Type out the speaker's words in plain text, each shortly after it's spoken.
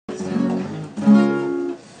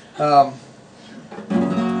Um,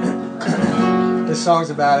 this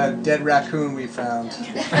song's about a dead raccoon we found.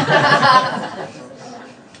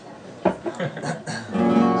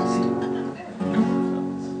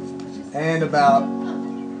 And about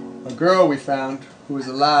a girl we found who was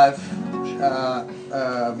alive.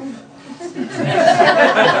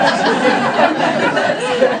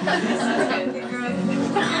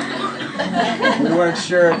 We weren't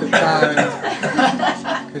sure at the time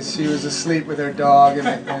because she was asleep with her dog in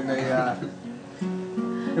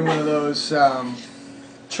one of those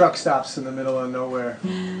truck stops in the middle of nowhere.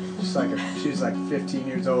 She was like 15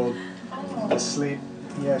 years old, asleep.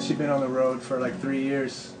 Yeah, she'd been on the road for like 3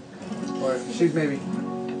 years, or she was maybe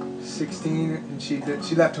 16, and she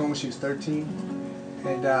left home when she was 13.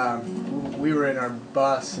 And we were in our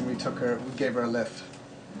bus, and we gave her a lift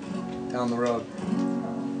down the road.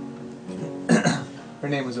 Her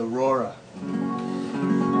name was Aurora.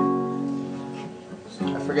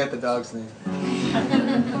 I forget the dog's name.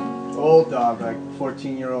 Old dog, like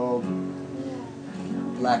 14-year-old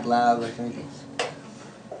black lab, I think.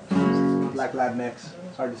 Black lab mix.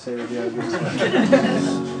 Hard to say with the others.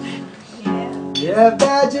 Yeah,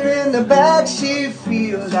 badger in the backseat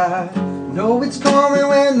feels like know it's coming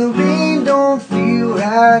when the rain don't feel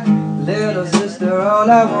right. Little sister, all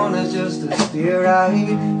I want is just to steer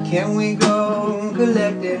right. Can we go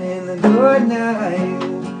collecting in the good night?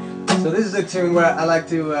 So this is a tune where I like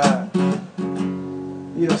to,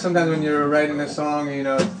 you know, sometimes when you're writing a song, you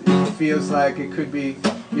know, it feels like it could be,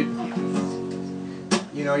 you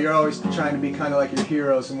know, you're always trying to be kind of like your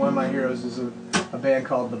heroes, and one of my heroes is a band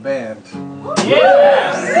called The Band.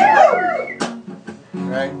 Yes!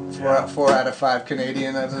 Right? 4 out of 5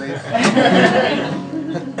 Canadian, I believe.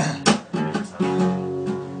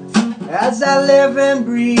 As I live and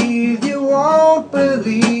breathe, you won't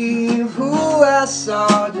believe who I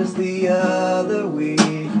saw just the other week.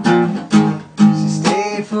 She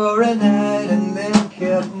stayed for a night and then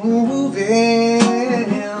kept moving.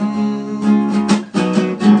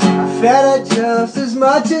 I fed her just as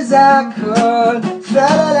much as I could, fed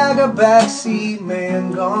her like a backseat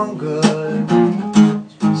man gone good.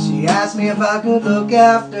 She asked me if I could look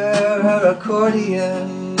after her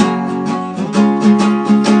accordion.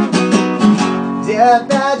 Dead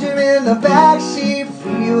badger in the backseat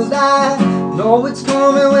feels like know it's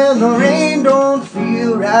coming when the rain don't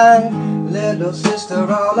feel right. Little sister,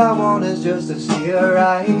 all I want is just to steer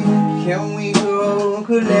right. Can we go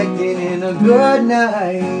collecting in a good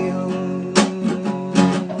night?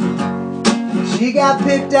 She got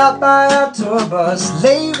picked up by a tour bus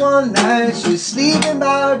late one night. She's sleeping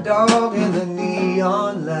by her dog in the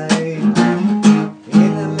neon light.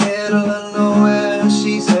 In the middle of nowhere,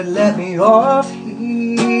 she said, let me off here.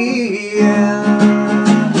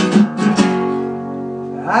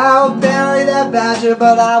 I'll bury that badger,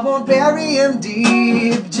 but I won't bury him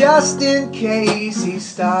deep, just in case he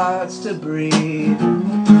starts to breathe.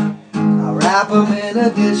 I'll wrap him in a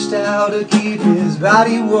dish towel to keep his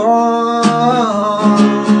body warm.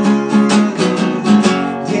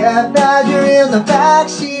 Yeah, badger in the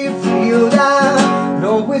backseat feel like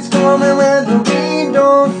know it's coming when the rain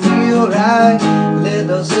don't feel right.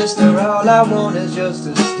 Little sister, all I want is just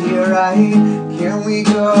to steer right. Can we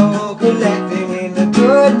go collecting in the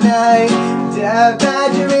good night? That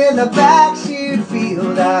badger in the backseat feel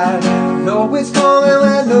like know it's coming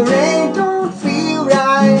when the rain don't feel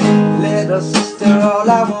right. Little sister, all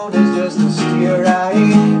I want is just to steer right.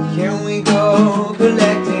 Can we go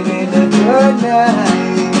collecting in the good night?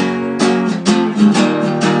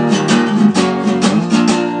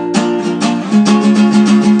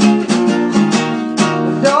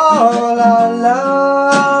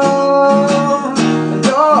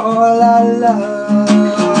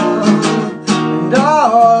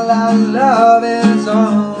 Love is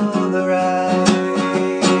on the rise.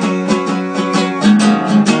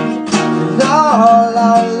 And all I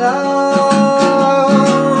love,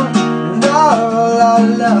 and all I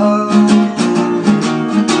love,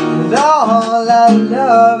 and all I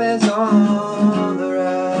love is on the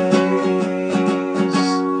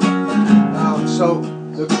rise. So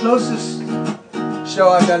the closest show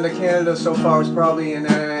I've done to Canada so far was probably in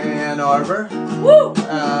Ann Arbor. Woo!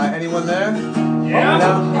 Anyone there? Yeah.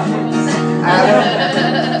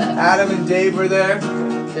 Adam and Dave were there,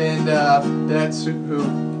 and that's who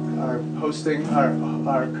are hosting,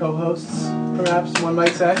 our co-hosts, perhaps one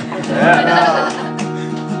might say. Yeah.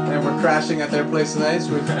 And we're crashing at their place tonight,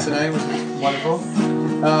 which is wonderful.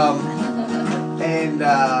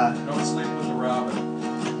 Don't sleep with the robin.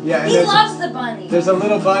 Yeah, he loves the bunny. There's a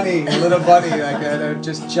little bunny like that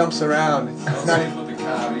just jumps around. Don't sleep with the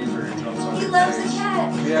cat either. He loves the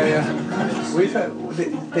cat. Yeah. We've had,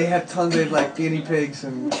 they had tons of like guinea pigs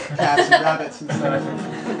and cats and rabbits and stuff.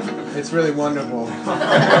 It's really wonderful.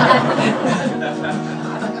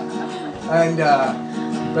 And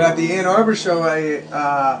but at the Ann Arbor show,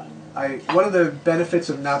 one of the benefits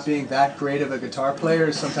of not being that great of a guitar player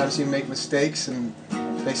is sometimes you make mistakes and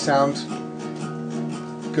they sound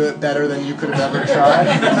better than you could have ever tried.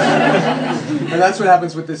 And that's what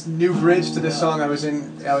happens with this new bridge to this song. I was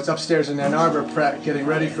upstairs in Ann Arbor getting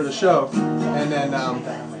ready for the show, and then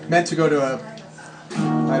meant to go to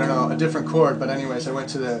a different chord, but anyways, I went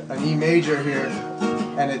to an E major here,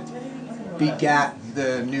 and it begat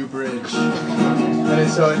the new bridge. And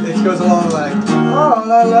so it goes along like, all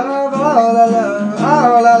I love, all I love,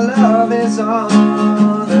 all I love is on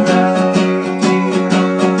the right.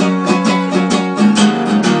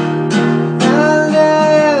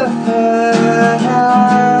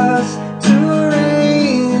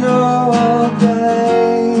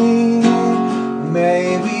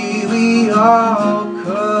 All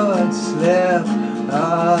could slip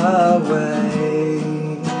away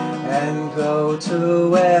and go to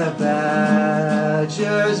where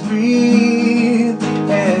badgers breathe,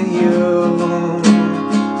 and you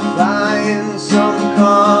find some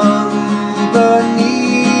company.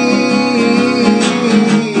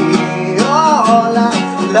 All I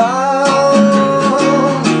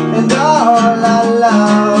love, and all I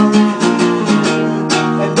love,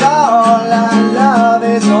 and all I love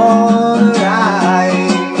is on.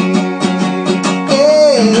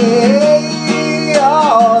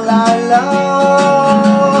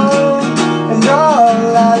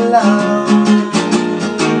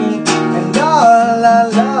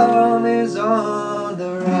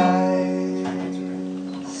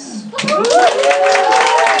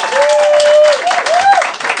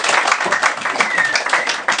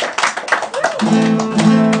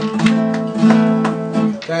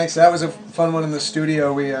 Thanks. That was a fun one in the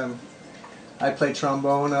studio. I played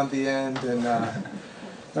trombone on the end, and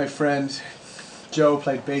my friend Joe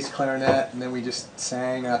played bass clarinet, and then we just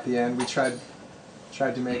sang at the end. We tried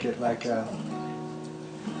to make it like I'm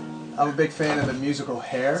a big fan of the musical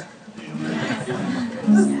Hair,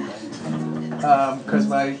 because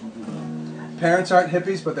my parents aren't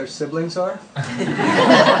hippies, but their siblings are,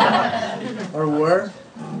 or were,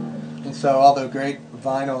 and so all the great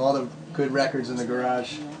vinyl, all the good records in the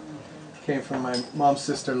garage came from my mom's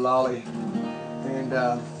sister Lolly,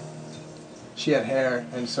 and she had hair,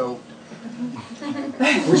 and so,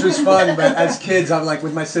 which was fun. But as kids, I'm like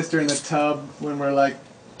with my sister in the tub when we're like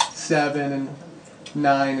 7 and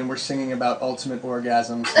 9, and we're singing about ultimate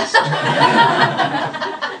orgasms and stuff.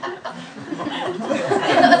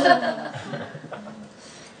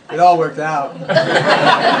 It all worked out.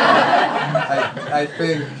 I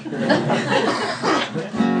think.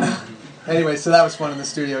 Anyway, so that was fun in the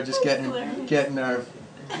studio, just getting our,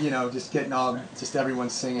 just everyone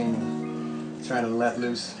singing, trying to let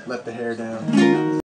the hair down.